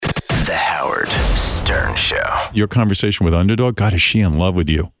Stern Show. Your conversation with Underdog, God, is she in love with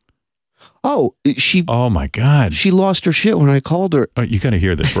you? Oh, Oh, my God. she lost her shit when I called her. Oh, you got to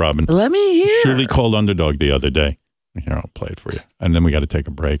hear this, Robin. Let me hear. Shuli called Underdog the other day. Here, I'll play it for you. And then we got to take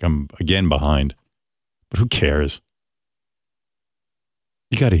a break. I'm again behind. But who cares?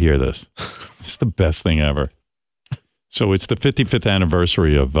 You got to hear this. It's the best thing ever. So it's the 55th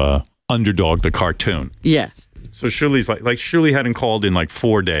anniversary of Underdog, the cartoon. Yes. So Shuli's like Shuli hadn't called in like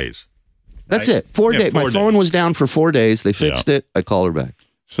 4 days. That's it. 4 days. My phone was down for 4 days. They fixed it. I called her back.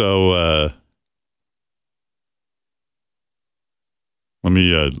 So let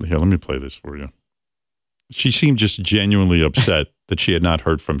me play this for you. She seemed just genuinely upset that she had not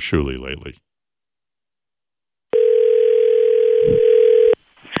heard from Shuli lately.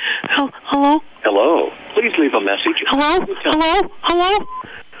 Hello? Hello. Please leave a message. Hello? Hello? Hello?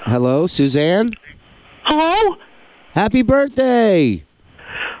 Hello, Suzanne? Hello? Happy birthday!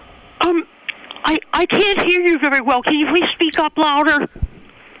 I can't hear you very well. Can you please speak up louder?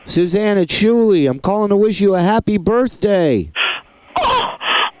 Suzanne, it's Shuli. I'm calling to wish you a happy birthday. Oh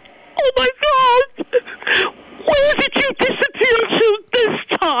my God! Where did you disappear to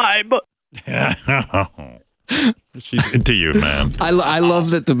this time? She's into you, man. I love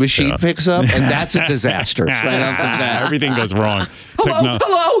that the machine picks up, and that's a disaster. Right off the bat. Everything goes wrong. Hello?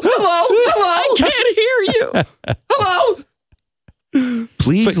 I can't hear you. Hello?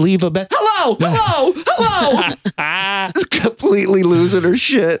 Please leave a message. Hello? Completely losing her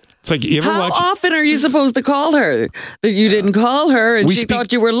shit. It's like, you ever How watch? often are you supposed to call her? That you didn't call her and she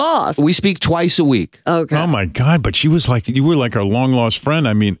thought you were lost. We speak twice a week. Okay. Oh my God! But she was like, you were like our long lost friend.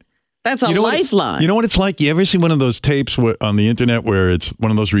 I mean, That's a lifeline. You know what it's like? You ever see one of those tapes on the internet where it's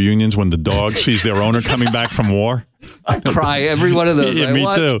one of those reunions when the dog sees their owner coming back from war? I cry every one of those. Yeah, me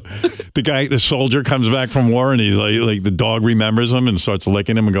too. The soldier comes back from war and he's like the dog remembers him and starts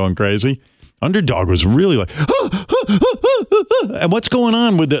licking him and going crazy. Underdog was really like, and what's going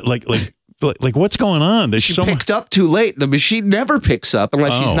on with it? Like what's going on? She picked up too late. The machine never picks up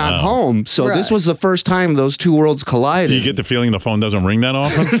unless she's not home. So this was the first time those two worlds collided. Do you get the feeling the phone doesn't ring that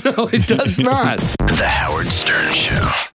often? No, it does not. The Howard Stern Show.